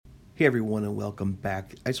Hey everyone, and welcome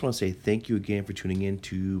back. I just want to say thank you again for tuning in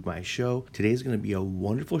to my show. Today's going to be a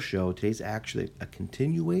wonderful show. Today's actually a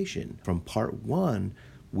continuation from part one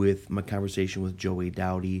with my conversation with Joey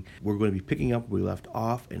Dowdy. We're going to be picking up where we left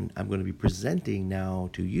off, and I'm going to be presenting now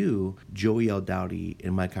to you Joey L. Dowdy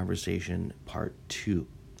in my conversation part two.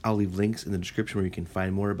 I'll leave links in the description where you can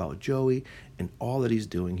find more about Joey and all that he's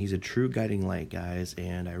doing. He's a true guiding light, guys,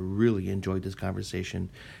 and I really enjoyed this conversation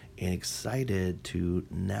and excited to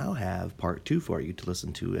now have part two for you to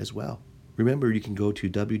listen to as well. Remember, you can go to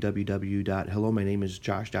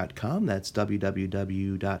www.hellomynameisjosh.com. That's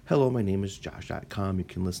www.hellomynameisjosh.com. You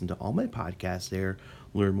can listen to all my podcasts there,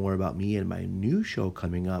 learn more about me and my new show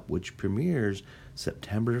coming up, which premieres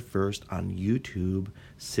September 1st on YouTube,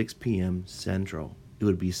 6 p.m. Central. It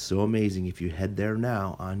would be so amazing if you head there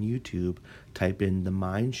now on YouTube, type in The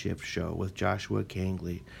Mind Shift Show with Joshua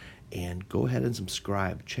Kangley, and go ahead and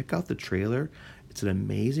subscribe. Check out the trailer. It's an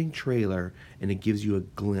amazing trailer, and it gives you a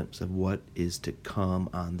glimpse of what is to come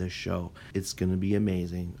on this show. It's going to be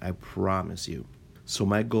amazing, I promise you. So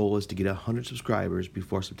my goal is to get 100 subscribers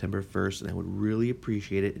before September 1st, and I would really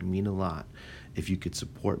appreciate it and mean a lot if you could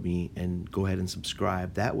support me and go ahead and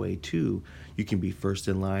subscribe. That way, too, you can be first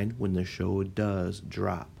in line when the show does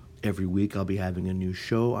drop. Every week I'll be having a new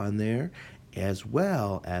show on there, as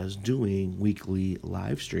well as doing weekly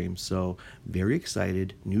live streams. So very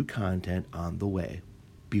excited, new content on the way.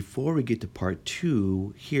 Before we get to part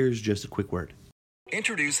two, here's just a quick word.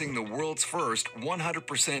 Introducing the world's first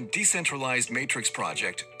 100% decentralized matrix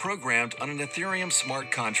project programmed on an Ethereum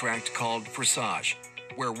smart contract called Forsage,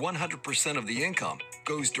 where 100% of the income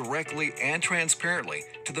goes directly and transparently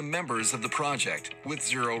to the members of the project with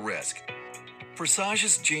zero risk.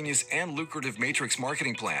 Forsage's genius and lucrative matrix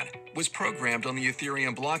marketing plan was programmed on the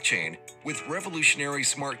Ethereum blockchain with revolutionary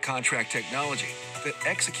smart contract technology that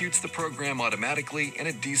executes the program automatically in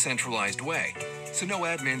a decentralized way, so no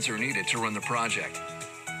admins are needed to run the project.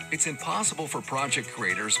 It's impossible for project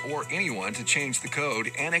creators or anyone to change the code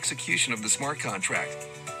and execution of the smart contract,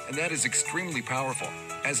 and that is extremely powerful,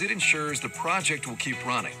 as it ensures the project will keep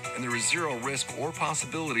running and there is zero risk or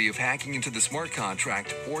possibility of hacking into the smart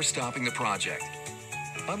contract or stopping the project.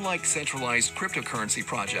 Unlike centralized cryptocurrency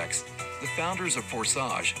projects, the founders of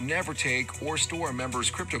Forsage never take or store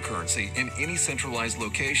members' cryptocurrency in any centralized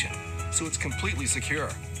location, so it's completely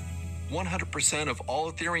secure. 100% of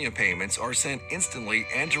all Ethereum payments are sent instantly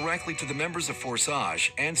and directly to the members of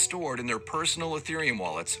Forsage and stored in their personal Ethereum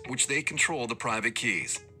wallets, which they control the private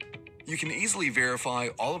keys. You can easily verify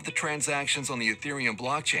all of the transactions on the Ethereum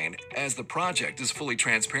blockchain, as the project is fully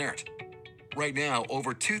transparent. Right now,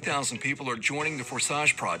 over 2,000 people are joining the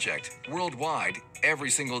Forsage project worldwide every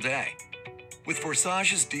single day. With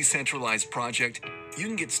Forsage's decentralized project, you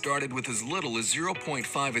can get started with as little as 0.5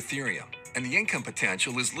 Ethereum, and the income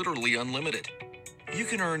potential is literally unlimited. You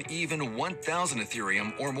can earn even 1,000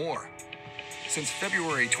 Ethereum or more. Since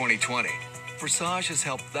February 2020, Forsage has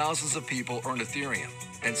helped thousands of people earn Ethereum,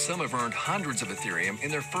 and some have earned hundreds of Ethereum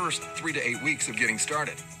in their first 3 to 8 weeks of getting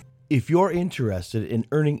started. If you're interested in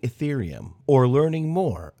earning Ethereum or learning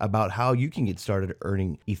more about how you can get started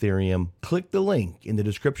earning Ethereum, click the link in the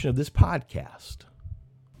description of this podcast.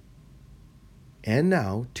 And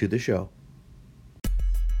now to the show.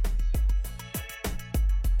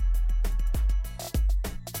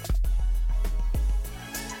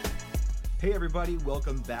 Hey everybody,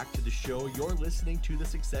 welcome back to the show. You're listening to the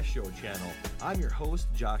Success Show channel. I'm your host,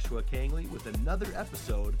 Joshua Kangley, with another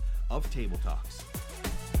episode of Table Talks.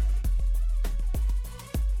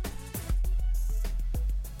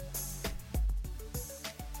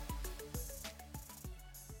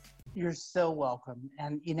 You're so welcome.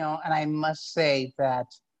 And, and I must say that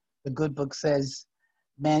the good book says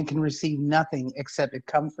man can receive nothing except it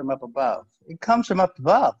comes from up above. It comes from up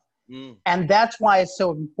above. And that's why it's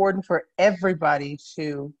so important for everybody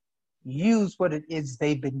to use what it is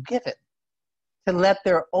they've been given, to let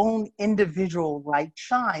their own individual light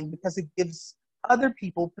shine, because it gives other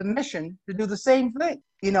people permission to do the same thing.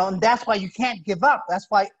 And that's why you can't give up. That's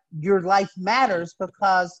why your life matters,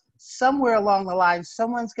 because somewhere along the line,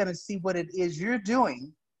 someone's going to see what it is you're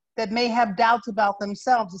doing that may have doubts about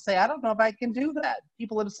themselves and say, I don't know if I can do that.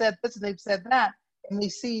 People have said this and they've said that, and they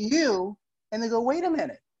see you and they go, wait a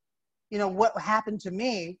minute. What happened to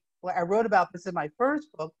me, well, I wrote about this in my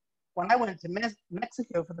first book. When I went to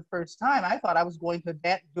Mexico for the first time, I thought I was going to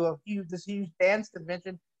do this huge dance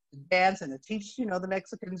convention, to dance and to teach, the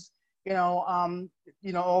Mexicans,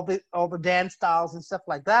 all the dance styles and stuff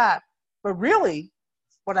like that. But really,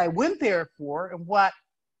 what I went there for and what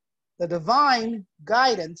the divine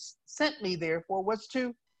guidance sent me there for was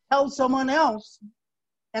to tell someone else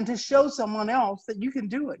and to show someone else that you can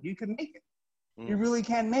do it. You can make it. You Mm. really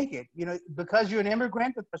can make it. Because you're an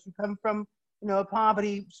immigrant, because you come from, a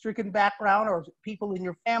poverty-stricken background, or people in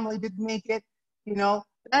your family didn't make it,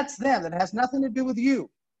 that's them. That has nothing to do with you.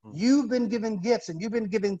 Mm. You've been given gifts, and you've been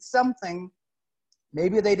given something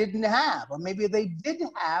maybe they didn't have, or maybe they did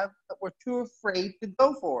have, but were too afraid to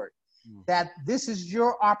go for it. Mm. That this is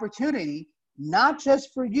your opportunity, not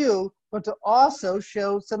just for you, but to also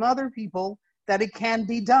show some other people that it can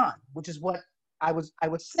be done, which is what I was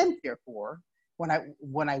sent there for. When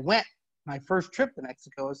I went my first trip to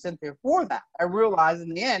Mexico, I was sent there for that. I realized in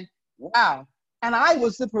the end, wow. And I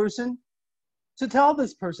was the person to tell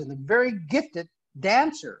this person, a very gifted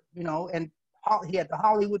dancer, and he had the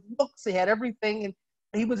Hollywood looks, he had everything, and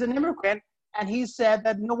he was an immigrant, and he said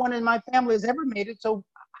that no one in my family has ever made it, so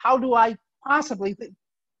how do I possibly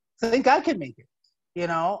think I can make it,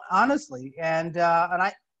 honestly. And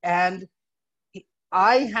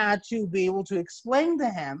I had to be able to explain to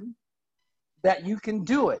him that you can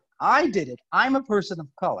do it. I did it. I'm a person of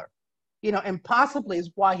color, and possibly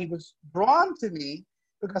is why he was drawn to me,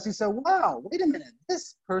 because he said, wow, wait a minute,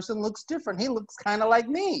 this person looks different. He looks kind of like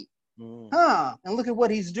me. And look at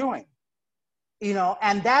what he's doing.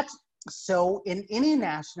 And that's so in any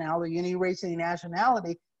nationality, any race, any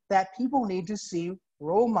nationality, that people need to see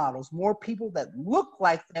role models, more people that look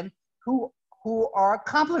like them who are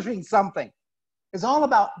accomplishing something. It's all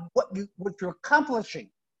about what you're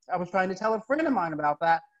accomplishing. I was trying to tell a friend of mine about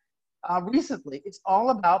that recently. It's all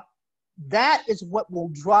about that is what will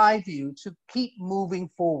drive you to keep moving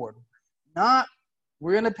forward. Not,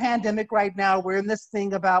 we're in a pandemic right now. We're in this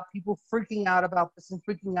thing about people freaking out about this and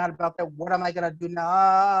freaking out about that. What am I going to do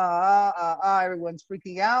now? Everyone's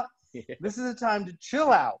freaking out. Yeah. This is the time to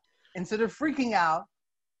chill out instead of freaking out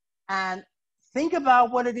and think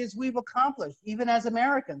about what it is we've accomplished, even as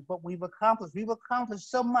Americans, what we've accomplished. We've accomplished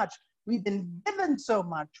so much. We've been given so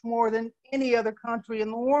much more than any other country in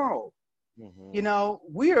the world. Mm-hmm.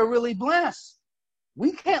 We are really blessed.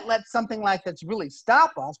 We can't let something like this really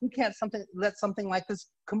stop us. We can't let something like this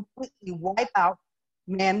completely wipe out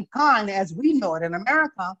mankind as we know it in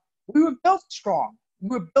America. We were built strong.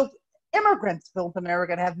 Immigrants built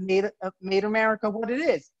America and have made America what it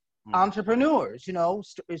is. Mm-hmm. Entrepreneurs,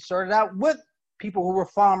 it started out with people who were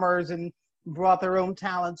farmers and brought their own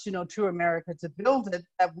talents, to America to build it,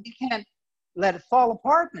 that we can't let it fall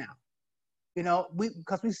apart now.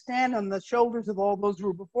 Because we stand on the shoulders of all those who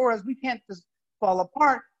were before us. We can't just fall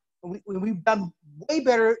apart. We've done way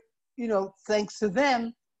better, thanks to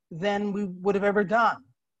them than we would have ever done.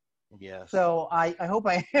 Yes. So I hope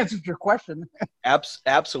I answered your question.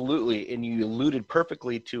 Absolutely. And you alluded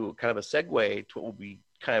perfectly to kind of a segue to what we'll be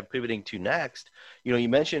kind of pivoting to next. You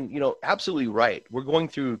mentioned, absolutely right. We're going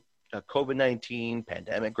through a COVID-19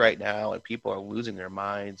 pandemic right now, and people are losing their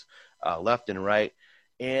minds left and right.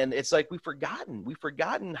 And it's like we've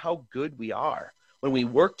forgotten how good we are when we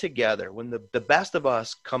work together, when the best of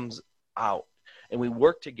us comes out and we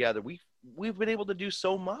work together. We've been able to do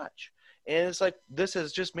so much. And it's like this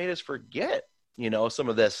has just made us forget, some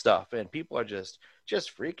of this stuff, and people are just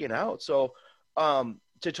freaking out. So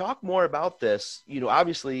to talk more about this,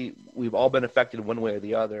 obviously we've all been affected one way or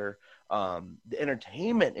the other. The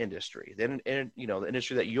entertainment industry, the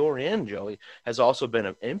industry that you're in, Joey, has also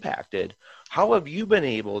been impacted. How have you been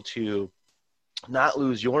able to not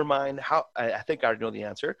lose your mind? I think I already know the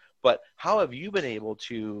answer, but how have you been able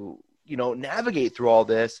to, navigate through all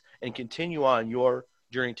this and continue on your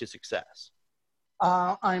journey to success?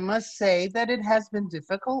 I must say that it has been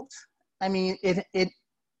difficult. I mean,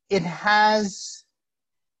 it has,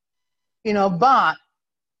 but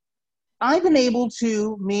I've been able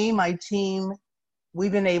to, my team,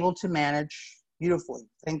 we've been able to manage beautifully.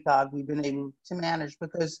 Thank God we've been able to manage,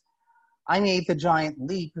 because I made the giant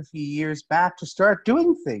leap a few years back to start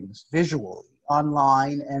doing things visually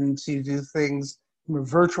online and to do things from a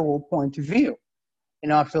virtual point of view.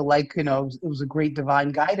 I feel like, it was a great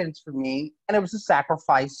divine guidance for me, and it was a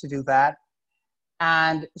sacrifice to do that.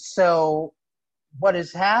 And so what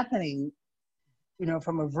is happening,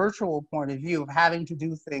 from a virtual point of view of having to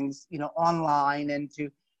do things, online, and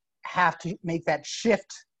to have to make that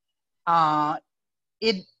shift,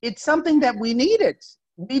 it's something that we needed.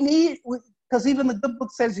 Because even the good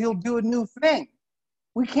book says he'll do a new thing.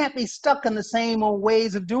 We can't be stuck in the same old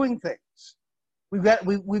ways of doing things.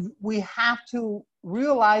 We have to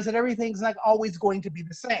realize that everything's not always going to be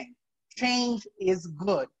the same. Change is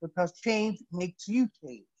good, because change makes you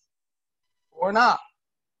change, or not.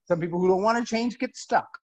 Some people who don't want to change get stuck.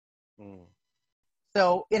 Mm.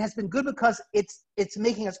 So it has been good because it's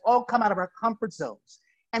making us all come out of our comfort zones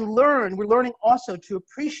and learn. We're learning also to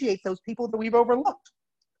appreciate those people that we've overlooked.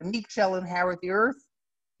 meek shall inherit the earth.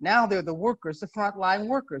 Now they're the workers, the frontline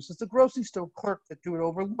workers. It's the grocery store clerk that you would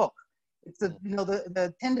overlook. It's the the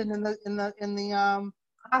attendant in the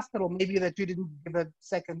hospital maybe that you didn't give a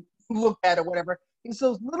second look at or whatever. It's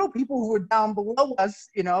those little people who are down below us,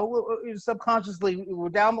 subconsciously who are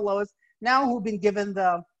down below us now, who've been given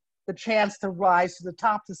the chance to rise to the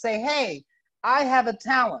top, to say, hey, I have a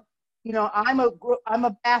talent. I'm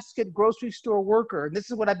a basket grocery store worker, and this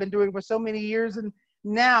is what I've been doing for so many years, and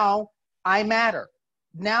now I matter.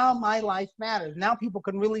 Now my life matters. Now people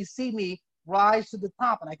can really see me rise to the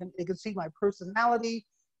top, and they can see my personality.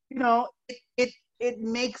 It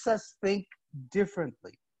makes us think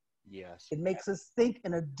differently. Yes. It makes us think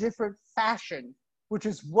in a different fashion, which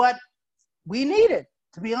is what we needed,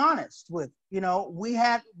 to be honest with. We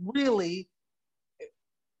had really,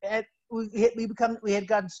 we had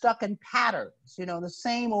gotten stuck in patterns, the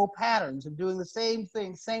same old patterns of doing the same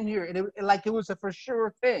thing, same here. And it was a for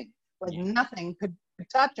sure thing. Like nothing could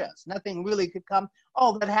touch us. Nothing really could come.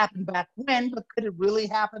 Oh, that happened back when, but could it really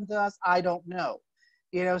happen to us? I don't know.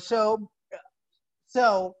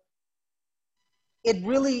 So it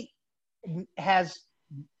really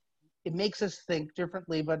it makes us think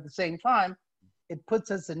differently, but at the same time, it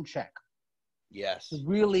puts us in check. Yes. It's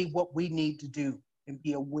really what we need to do and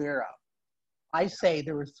be aware of. I say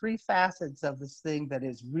there were 3 facets of this thing that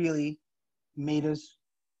has really made us.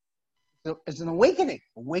 It's an awakening.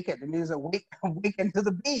 It means awaken to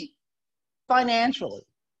the beat. Financially,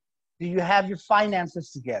 do you have your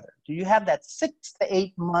finances together? Do you have that 6 to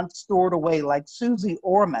 8 months stored away, like Susie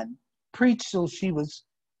Orman preached till she was,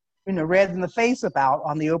 red in the face about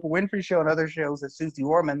on the Oprah Winfrey Show and other shows that Susie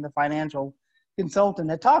Orman, the financial consultant,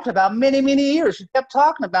 had talked about many, many years. She kept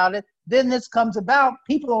talking about it. Then this comes about.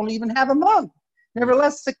 People don't even have a month.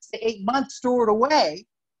 Nevertheless, 6 to 8 months stored away.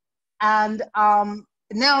 And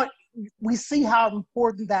now we see how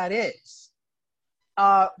important that is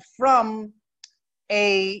from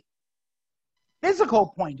a physical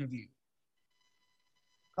point of view.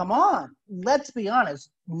 Come on, let's be honest.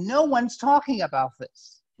 No one's talking about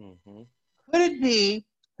this. Mm-hmm. Could it be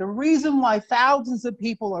the reason why thousands of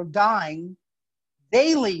people are dying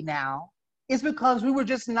daily now is because we were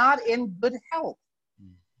just not in good health?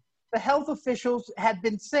 The health officials had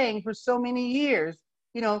been saying for so many years,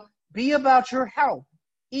 be about your health,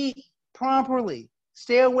 eat properly,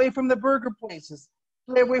 stay away from the burger places,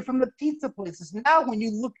 stay away from the pizza places. Now, when you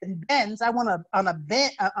look in bins, I want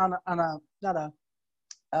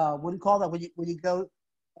what do you call that? When you go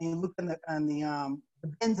and you look on the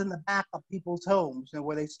bins in the back of people's homes,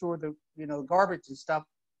 where they store the garbage and stuff.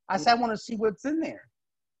 I said I want to see what's in there,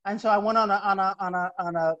 and so I went on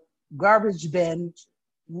a garbage bin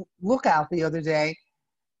lookout the other day,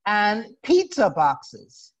 and pizza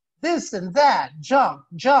boxes, this and that, junk,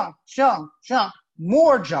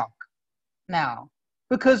 more junk now,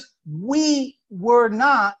 because we were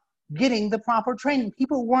not getting the proper training.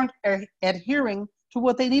 People weren't adhering to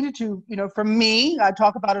what they needed to. For me, I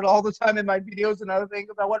talk about it all the time in my videos and other things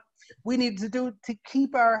about what we need to do to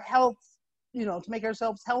keep our health, to make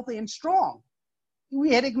ourselves healthy and strong.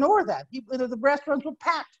 We had ignored that. People, the restaurants were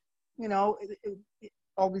packed,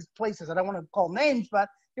 all these places. I don't want to call names, but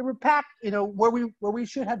they were packed, where we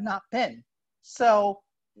should have not been. So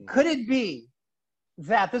could it be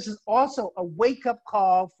that this is also a wake-up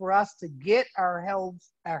call for us to get our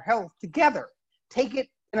health together, take it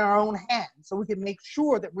in our own hands, so we can make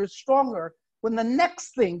sure that we're stronger when the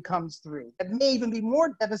next thing comes through that may even be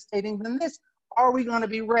more devastating than this? Are we going to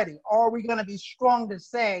be ready? Are we going to be strong to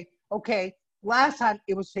say, okay, last time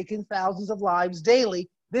it was taking thousands of lives daily.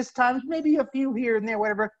 This time, maybe a few here and there,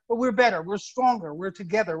 whatever, but we're better, we're stronger, we're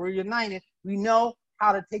together, we're united. We know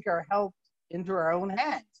how to take our health into our own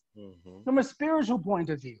hands. Mm-hmm. From a spiritual point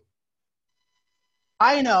of view,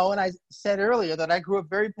 I know, and I said earlier that I grew up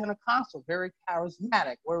very Pentecostal, very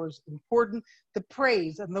charismatic, where it was important, the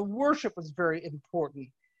praise and the worship was very important.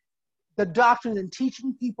 The doctrine and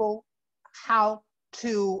teaching people how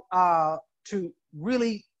to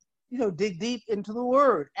really dig deep into the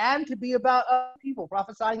word and to be about other people,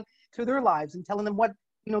 prophesying to their lives and telling them what,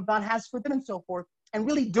 God has for them and so forth, and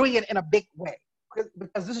really doing it in a big way.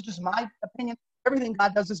 Because this is just my opinion. Everything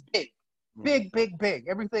God does is big, big, big.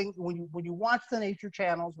 Everything, when you watch the nature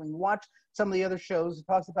channels, when you watch some of the other shows, it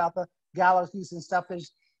talks about the galaxies and stuff.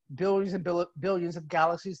 There's billions and billions of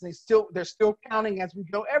galaxies, and they're still counting as we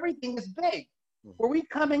go. Everything is big. Were we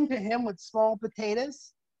coming to him with small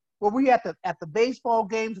potatoes? Were we at the baseball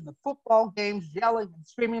games and the football games, yelling and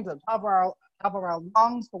screaming at the top of our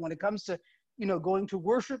lungs? But when it comes to, going to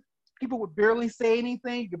worship, people would barely say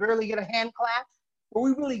anything. You could barely get a hand clap. Were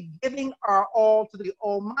we really giving our all to the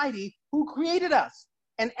Almighty who created us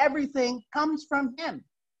and everything comes from him.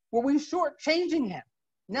 Were we shortchanging him?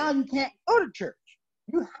 Now you can't go to church.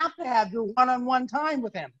 You have to have your one-on-one time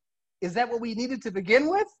with him. Is that what we needed to begin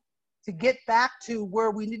with to get back to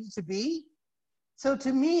where we needed to be? So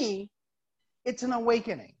to me, it's an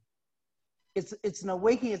awakening. It's an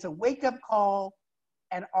awakening. It's a wake-up call.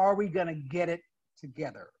 And are we going to get it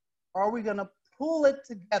together? Are we going to pull it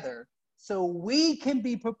together so we can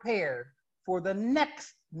be prepared for the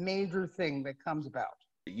next major thing that comes about?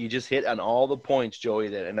 You just hit on all the points,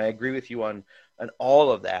 Joey, and I agree with you on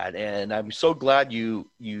all of that. And I'm so glad you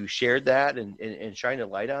shared that and shined a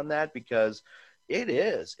light on that, because it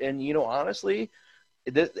is. And, honestly,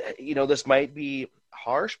 this might be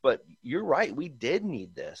harsh, but you're right. We did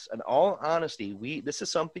need this. In all honesty, this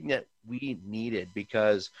is something that we needed,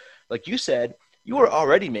 because like you said, you were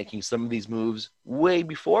already making some of these moves way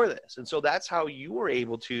before this. And so that's how you were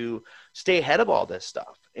able to stay ahead of all this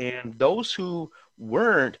stuff. And those who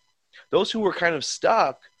weren't, those who were kind of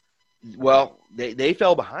stuck, well, they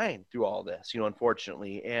fell behind through all this,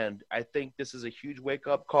 unfortunately. And I think this is a huge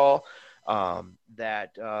wake-up call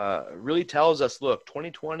that really tells us, look,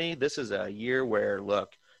 2020, this is a year where,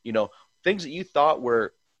 look, things that you thought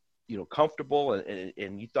were, comfortable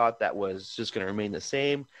and you thought that was just going to remain the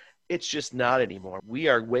same, it's just not anymore. We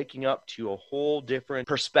are waking up to a whole different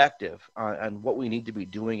perspective on what we need to be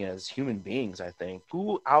doing as human beings, I think.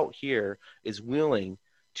 Who out here is willing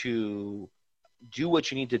to do what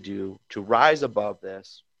you need to do to rise above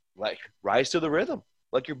this, like rise to the rhythm,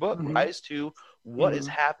 like your book, rise to what is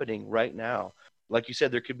happening right now. Like you said,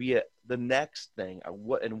 there could be the next thing.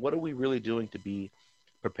 What are we really doing to be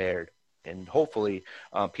prepared? And hopefully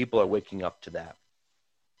people are waking up to that.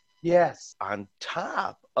 Yes. On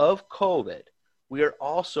top of COVID, we are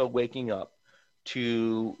also waking up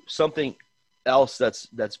to something else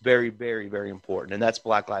that's very, very, very important, and that's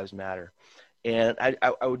Black Lives Matter. And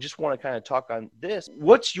I would just want to kind of talk on this.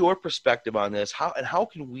 What's your perspective on this? How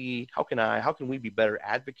can we be better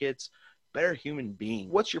advocates, better human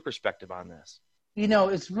beings? What's your perspective on this?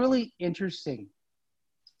 It's really interesting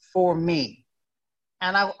for me,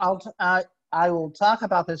 and I will talk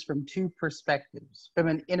about this from two perspectives. From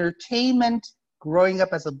an entertainment, growing up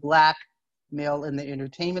as a Black male in the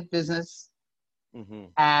entertainment business,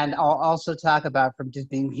 and I'll also talk about from just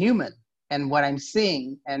being human and what I'm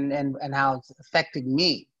seeing and how it's affecting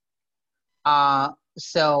me.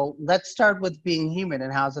 So let's start with being human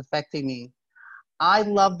and how it's affecting me. I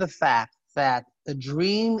love the fact that the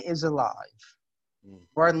dream is alive.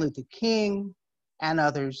 Martin Luther King and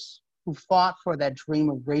others who fought for that dream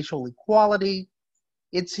of racial equality,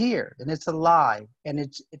 it's here and it's alive and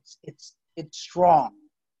it's strong.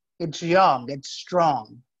 It's young, it's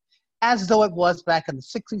strong. As though it was back in the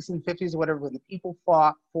 60s and 50s or whatever, when the people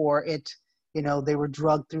fought for it, they were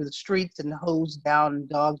drugged through the streets and hosed down, and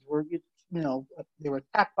dogs were, they were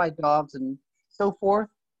attacked by dogs and so forth.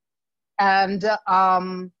 And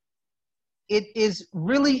it is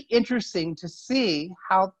really interesting to see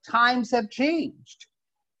how times have changed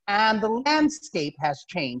and the landscape has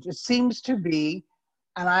changed. It seems to be,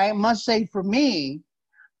 and I must say for me,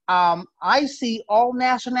 I see all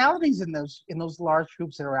nationalities in those large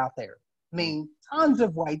groups that are out there. I mean, tons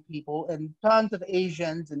of white people and tons of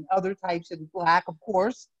Asians and other types, and Black, of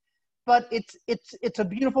course. But it's a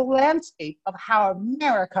beautiful landscape of how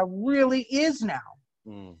America really is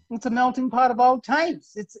now. It's a melting pot of all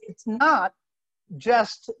types. It's not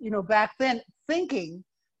just back then thinking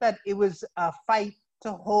that it was a fight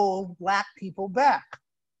to hold Black people back,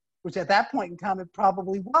 which at that point in time it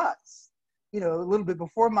probably was. A little bit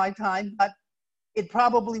before my time, but it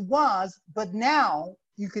probably was. But now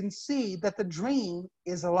you can see that the dream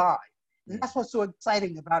is alive. And that's what's so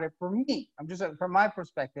exciting about it for me. I'm just, from my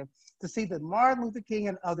perspective, to see that Martin Luther King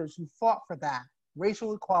and others who fought for that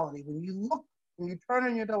racial equality, when you turn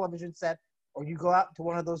on your television set or you go out to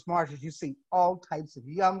one of those marches, you see all types of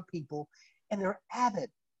young people and they're avid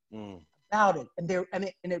about it. And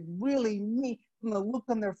it really means, from the look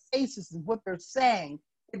on their faces and what they're saying,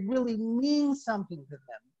 it really means something to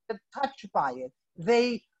them. They're touched by it.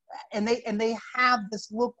 They have this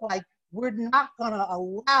look like, we're not going to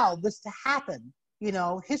allow this to happen.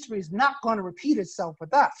 History is not going to repeat itself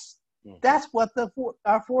with us. That's what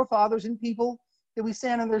our forefathers and people that we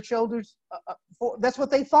stand on their shoulders for. That's what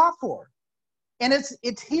they fought for, and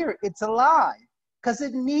it's here. It's alive because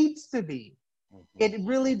it needs to be. It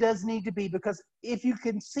really does need to be, because if you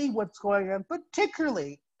can see what's going on,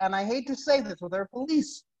 particularly, and I hate to say this, with our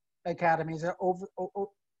police academies are over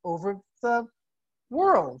the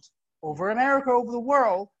world, over America, over the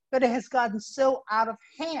world, that it has gotten so out of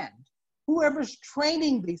hand. Whoever's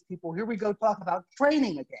training these people, here we go, talk about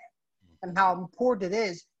training again. and how important it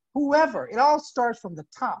is. Whoever, it all starts from the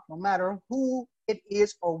top, no matter who it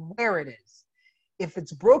is or where it is. If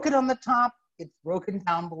it's broken on the top, it's broken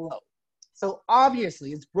down below. So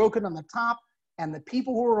obviously it's broken on the top, and the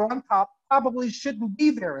people who are on top probably shouldn't be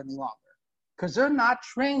there any longer because they're not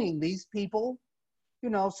training these people,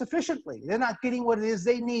 sufficiently. They're not getting what it is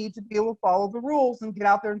they need to be able to follow the rules and get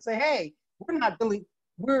out there and say, hey,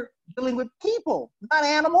 we're dealing with people, not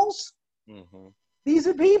animals. Mm-hmm. These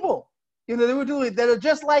are people, that are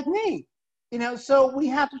just like me, so we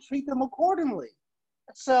have to treat them accordingly.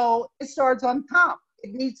 So it starts on top.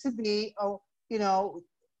 It needs to be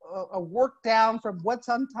a work down from what's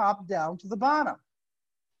on top down to the bottom.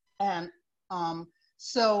 And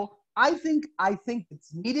so I think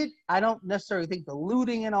it's needed. I don't necessarily think the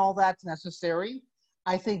looting and all that's necessary.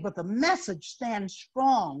 I think, but the message stands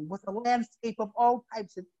strong with a landscape of all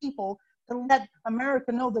types of people to let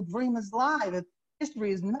America know the dream is alive. And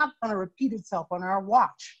history is not going to repeat itself on our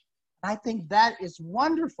watch. I think that is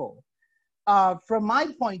wonderful. From my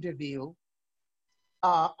point of view,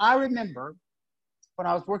 I remember when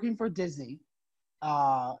I was working for Disney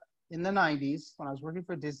in the 90s, when I was working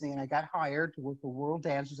for Disney and I got hired to work for World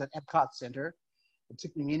Dancers at Epcot Center. It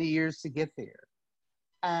took me many years to get there.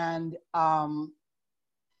 And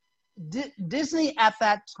Disney at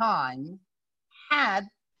that time had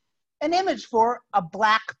an image for a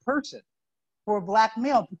Black person, for a Black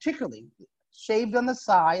male particularly, shaved on the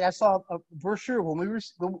side. I saw a brochure when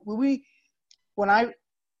I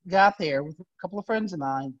got there with a couple of friends of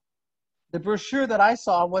mine. The brochure that I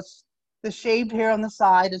saw was the shaved hair on the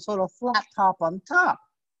side and sort of flat top on top.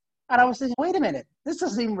 And I was thinking, wait a minute, this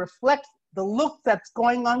doesn't even reflect the look that's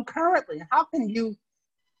going on currently. How can you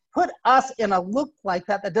put us in a look like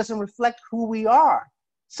that doesn't reflect who we are?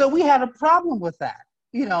 So we had a problem with that.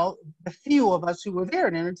 The few of us who were there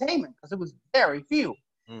in entertainment, because it was very few.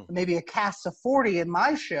 Maybe a cast of 40 in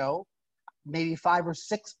my show, maybe 5 or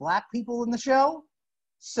 6 Black people in the show.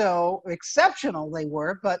 So exceptional they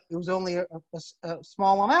were, but it was only a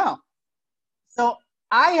small amount. So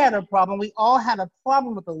I had a problem. We all had a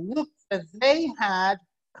problem with the look that they had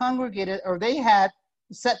congregated or they had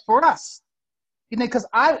set for us. Because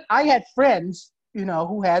I had friends,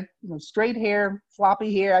 who had straight hair,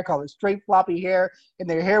 floppy hair. I call it straight floppy hair, and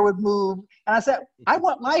their hair would move. And I said, I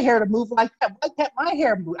want my hair to move like that. Why can't my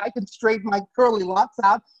hair move? I can straighten my curly locks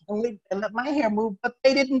out and let my hair move, but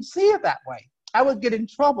they didn't see it that way. I would get in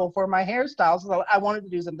trouble for my hairstyles, so I wanted to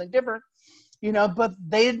do something different, but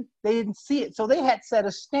they didn't see it. So they had set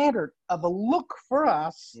a standard of a look for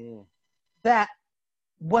us that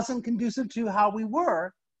wasn't conducive to how we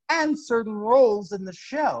were, and certain roles in the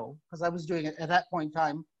show, because I was doing it at that point in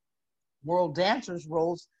time, World Dancers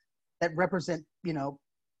roles that represent,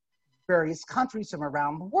 various countries from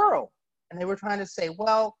around the world. And they were trying to say,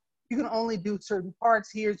 well, you can only do certain parts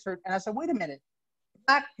here, and I said, wait a minute.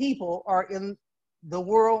 Black people are in the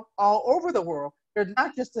world, all over the world. They're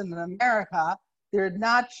not just in America. They're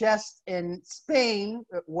not just in Spain.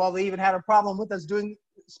 Well, they even had a problem with us doing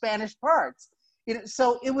Spanish parts.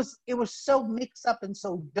 So it was so mixed up and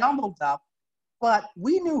so jumbled up, but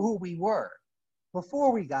we knew who we were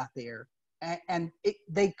before we got there, and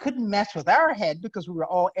they couldn't mess with our head because we were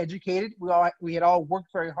all educated. We had all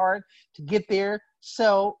worked very hard to get there.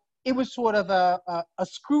 So it was sort of a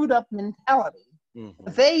screwed up mentality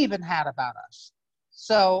that they even had about us.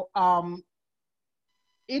 So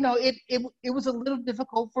it was a little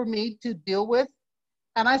difficult for me to deal with.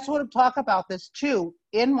 And I sort of talk about this too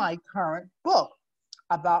in my current book,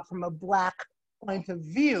 about from a Black point of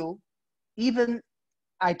view. Even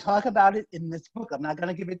I talk about it in this book. I'm not going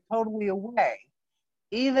to give it totally away.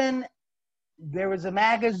 Even there was a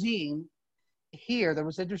magazine here that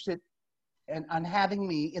was interested in having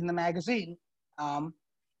me in the magazine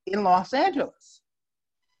in Los Angeles.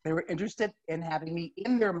 They were interested in having me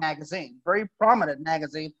in their magazine, very prominent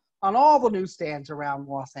magazine on all the newsstands around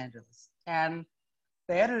Los Angeles. And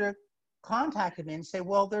the editor contacted me and said,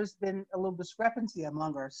 well, there's been a little discrepancy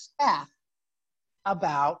among our staff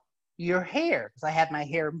about your hair, because I had my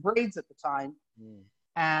hair in braids at the time.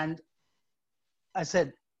 And I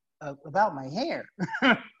said, about my hair?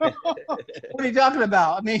 What are you talking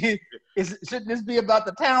about? I mean, shouldn't this be about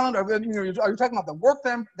the talent, or are you talking about the work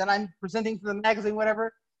that I'm presenting to the magazine,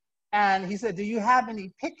 whatever? And he said, do you have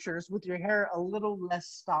any pictures with your hair a little less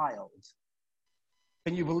styled?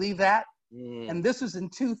 Can you believe that? And this was in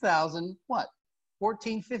 2000,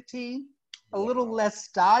 14, 15? A little less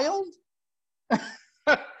styled?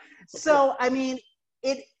 So, I mean,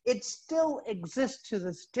 it still exists to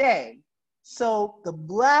this day. So the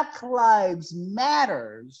Black Lives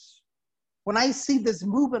Matters, when I see this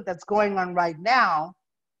movement that's going on right now,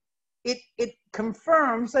 it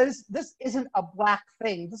confirms that this isn't a Black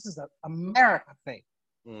thing. This is an America thing,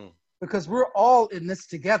 because we're all in this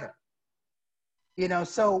together.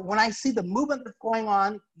 So when I see the movement that's going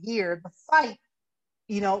on here, the fight,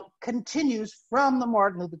 continues from the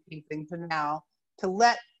Martin Luther King thing to now,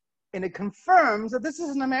 and it confirms that this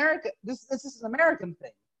is an American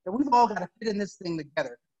thing, that we've all got to fit in this thing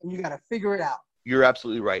together, and you got to figure it out. You're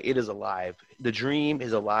absolutely right. It is alive. The dream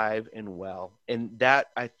is alive and well. And that,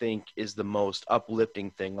 I think, is the most uplifting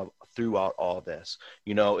thing throughout all this.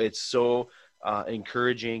 It's so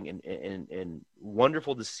encouraging and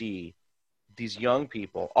wonderful to see these young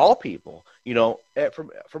people, all people,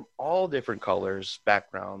 from all different colors,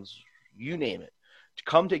 backgrounds, you name it, to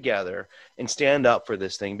come together and stand up for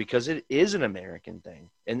this thing, because it is an American thing.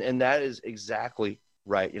 And that is exactly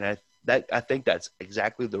right. And I think that's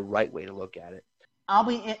exactly the right way to look at it.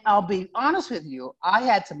 I'll be honest with you. I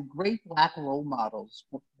had some great Black role models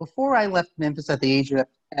before I left Memphis at the age of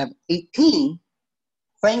 18.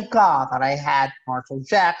 Thank God that I had Marshall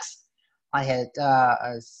Jacks, I had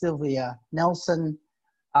Sylvia Nelson,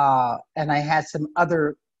 and I had some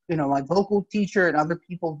other, my vocal teacher and other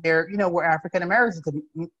people there. Were African Americans.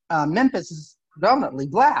 Memphis is predominantly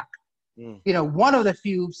Black. One of the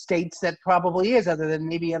few states that probably is, other than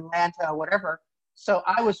maybe Atlanta or whatever. So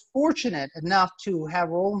I was fortunate enough to have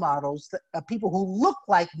role models, people who looked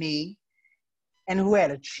like me and who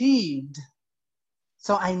had achieved.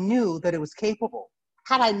 So I knew that it was capable.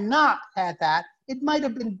 Had I not had that, it might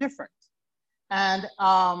have been different. And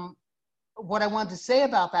what I wanted to say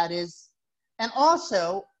about that is, and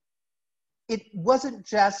also, it wasn't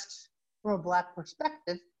just from a Black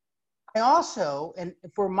perspective. I also, and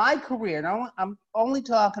for my career, and I'm only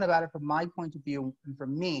talking about it from my point of view and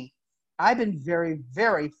from me, I've been very,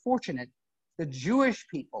 very fortunate. The Jewish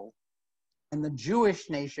people and the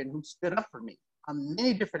Jewish nation who stood up for me on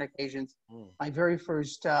many different occasions. My very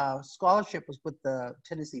first scholarship was with the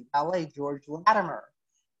Tennessee Ballet. George Latimer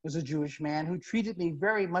was a Jewish man who treated me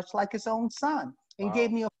very much like his own son and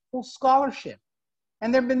gave me a full scholarship.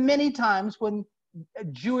 And there have been many times when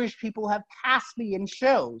Jewish people have passed me in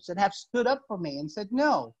shows and have stood up for me and said,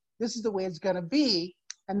 no, this is the way it's going to be,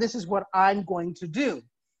 and this is what I'm going to do.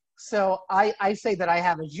 So I say that I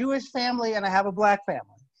have a Jewish family and I have a Black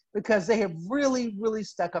family, because they have really, really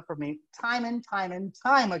stuck up for me time and time and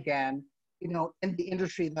time again, in the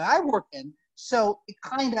industry that I work in. So it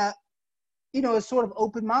kind of, it sort of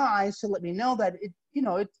opened my eyes to let me know that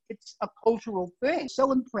it's a cultural thing.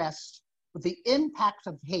 So impressed with the impact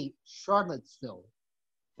of hate, Charlottesville,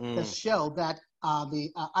 the show that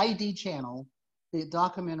the ID channel, the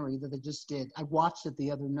documentary that they just did, I watched it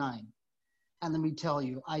the other night. And let me tell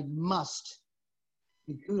you, I must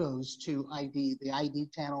give kudos to ID, the ID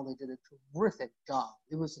channel. They did a terrific job.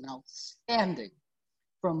 It was an outstanding,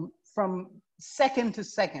 from second to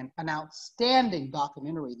second, an outstanding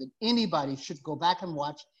documentary that anybody should go back and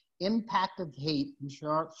watch. Impact of hate in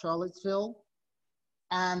Charlottesville.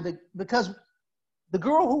 And because the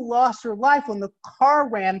girl who lost her life when the car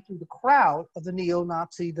ran through the crowd of the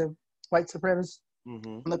neo-Nazi, the white supremacists,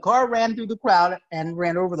 when the car ran through the crowd and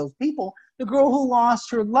ran over those people, the girl who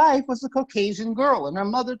lost her life was a Caucasian girl. And her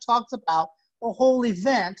mother talks about the whole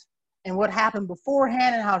event and what happened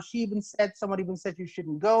beforehand, and how someone even said you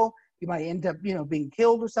shouldn't go. You might end up, being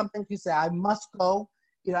killed or something. She said, I must go.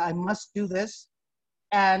 I must do this.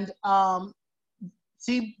 And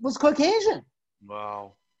she was Caucasian.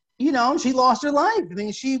 Wow. She lost her life. I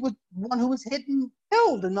mean, she was one who was hit and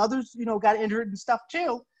killed, and others, got injured and stuff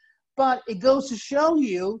too. But it goes to show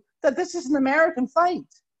you that this is an American fight.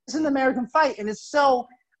 It's an American fight. And and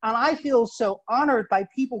I feel so honored by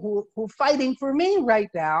people who are fighting for me right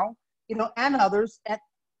now, and others,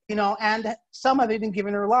 and some have even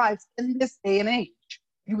given their lives in this day and age.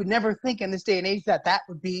 You would never think in this day and age that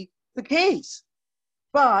would be the case.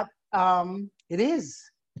 But it is.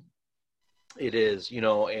 It is,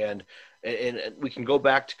 and we can go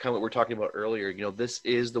back to kind of what we were talking about earlier. This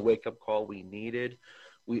is the wake-up call we needed.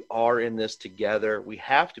 We are in this together. We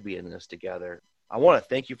have to be in this together. I want to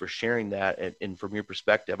thank you for sharing that, and from your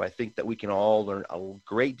perspective, I think that we can all learn a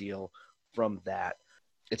great deal from that.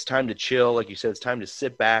 It's time to chill. Like you said, it's time to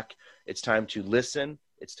sit back. It's time to listen.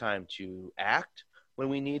 It's time to act when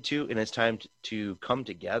we need to, and it's time to come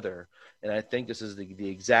together. And I think this is the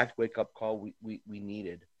exact wake-up call we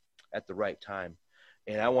needed at the right time.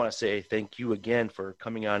 And I want to say thank you again for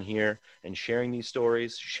coming on here and sharing these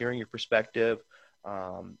stories, sharing your perspective,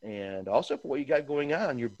 and also for what you got going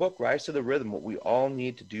on, your book, Rise to the Rhythm, what we all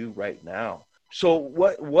need to do right now. So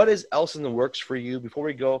what is else in the works for you? Before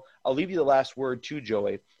we go, I'll leave you the last word too,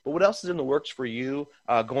 Joey, but what else is in the works for you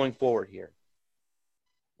going forward here?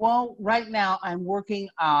 Well, right now I'm working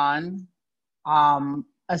on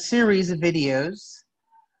a series of videos,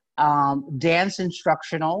 dance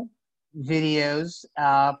instructional videos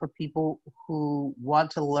for people who want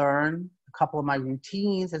to learn a couple of my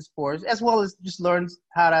routines as well as just learn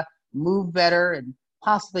how to move better and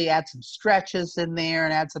possibly add some stretches in there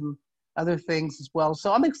and add some other things as well.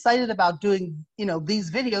 So I'm excited about doing, these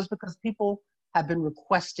videos because people have been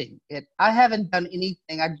requesting it. I haven't done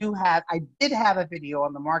anything. I did have a video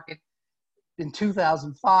on the market in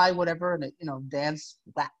 2005, whatever, and dance,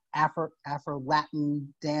 Afro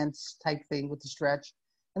Latin dance type thing with the stretch.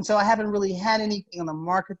 And so I haven't really had anything on the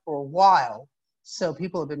market for a while. So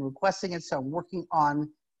people have been requesting it. So I'm working on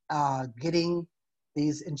getting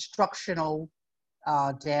these instructional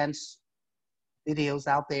dance videos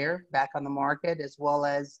out there back on the market, as well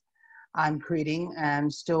as I'm creating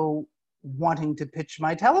and still wanting to pitch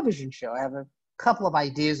my television show. I have a couple of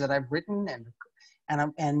ideas that I've written and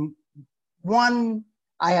one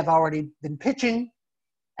I have already been pitching,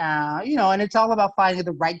 and it's all about finding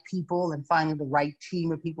the right people and finding the right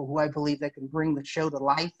team of people who I believe that can bring the show to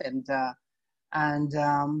life.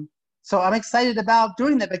 So I'm excited about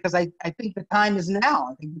doing that because I think the time is now.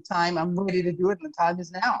 I think I'm ready to do it, and the time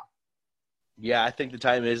is now. Yeah, I think the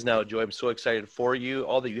time is now, Joy. I'm so excited for you,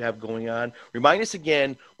 all that you have going on. Remind us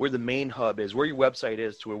again where the main hub is, where your website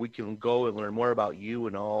is, to where we can go and learn more about you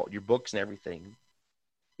and all your books and everything.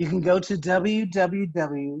 You can go to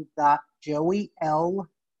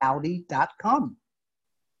www.joeyldowdy.com.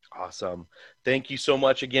 Awesome. Thank you so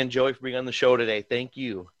much again, Joey, for being on the show today. Thank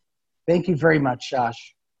you. Thank you very much,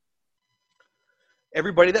 Josh.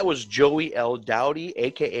 Everybody, that was Joey L. Dowdy,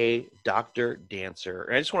 a.k.a. Dr. Dancer.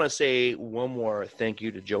 And I just want to say one more thank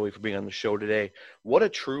you to Joey for being on the show today. What a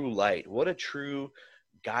true light. What a true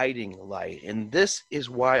guiding light. And this is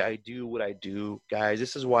why I do what I do, guys.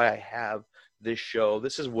 This is why I have this show.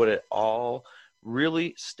 This is what it all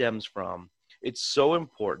really stems from. It's so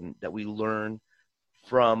important that we learn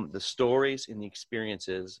from the stories and the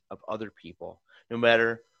experiences of other people, no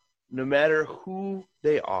matter who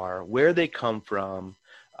they are, where they come from,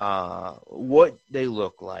 what they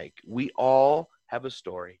look like. We all have a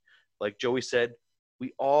story. Like Joey said,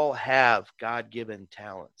 we all have God-given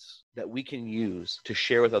talents that we can use to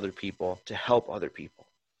share with other people, to help other people.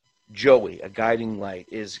 Joey, a guiding light,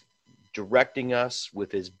 is directing us with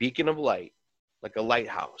his beacon of light, like a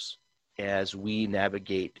lighthouse, as we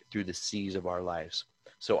navigate through the seas of our lives.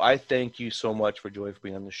 So I thank you so much for Joey for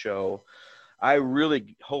being on the show. I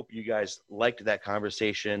really hope you guys liked that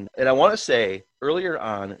conversation. And I want to say, earlier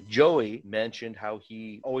on, Joey mentioned how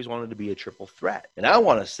he always wanted to be a triple threat. And I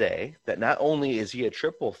want to say that not only is he a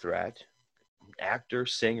triple threat, actor,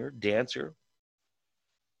 singer, dancer,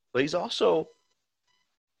 but he's also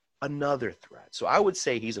another threat. So I would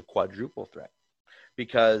say he's a quadruple threat,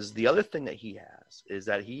 because the other thing that he has is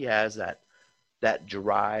that he has that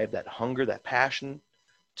drive, that hunger, that passion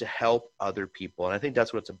to help other people. And I think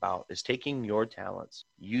that's what it's about, is taking your talents,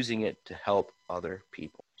 using it to help other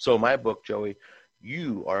people. So in my book, Joey,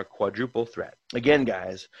 you are a quadruple threat. Again,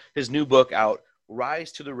 guys, his new book out,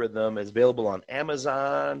 Rise to the Rhythm, is available on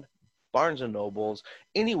Amazon, Barnes & Nobles,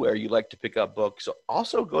 anywhere you like to pick up books. So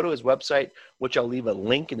also go to his website, which I'll leave a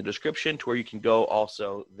link in the description to where you can go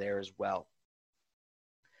also there as well.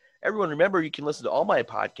 Everyone, remember, you can listen to all my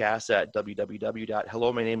podcasts at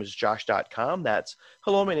www.hellomynameisjosh.com. That's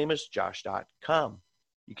hellomynameisjosh.com.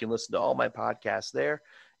 You can listen to all my podcasts there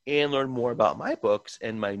and learn more about my books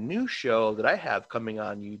and my new show that I have coming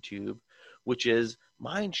on YouTube, which is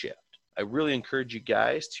Mind Shift. I really encourage you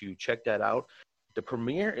guys to check that out. The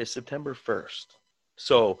premiere is September 1st.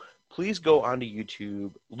 So please go onto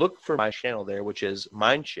YouTube, look for my channel there, which is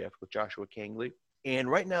Mind Shift with Joshua Kangley.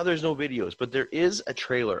 And right now there's no videos, but there is a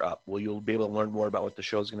trailer up where you'll be able to learn more about what the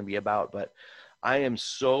show is going to be about. But I am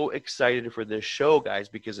so excited for this show, guys,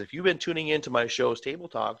 because if you've been tuning into my shows, Table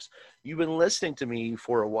Talks, you've been listening to me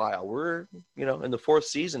for a while. We're, in the 4th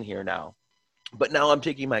season here now. But now I'm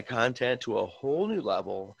taking my content to a whole new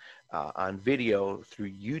level on video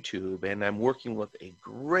through YouTube. And I'm working with a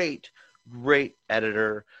great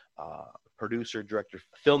editor, producer, director,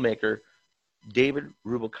 filmmaker, David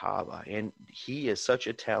Rubalcaba, and he is such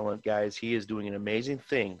a talent, guys. He is doing amazing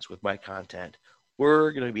things with my content.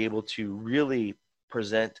 We're going to be able to really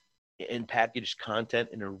present and package content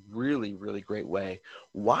in a really, really great way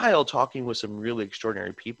while talking with some really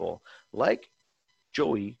extraordinary people like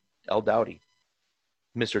Joey L. Dowdy,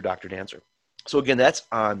 Mr. Dr. Dancer. So again, that's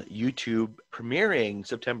on YouTube, premiering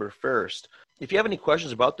September 1st. If you have any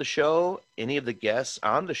questions about the show, any of the guests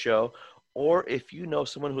on the show, or if you know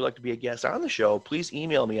someone who would like to be a guest on the show, please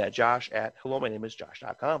email me at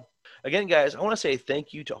josh@hellomynameisjosh.com. Again, guys, I want to say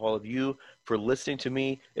thank you to all of you for listening to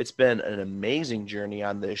me. It's been an amazing journey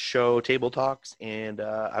on this show, Table Talks, and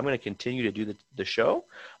I'm going to continue to do the show.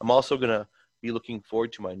 I'm also going to be looking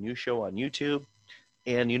forward to my new show on YouTube.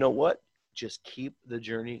 And you know what? Just keep the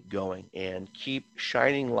journey going and keep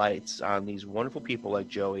shining lights on these wonderful people like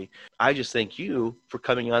Joey. I just thank you for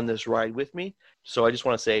coming on this ride with me. So I just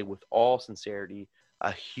want to say with all sincerity,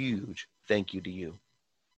 a huge thank you to you.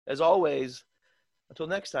 As always, until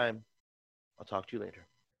next time, I'll talk to you later.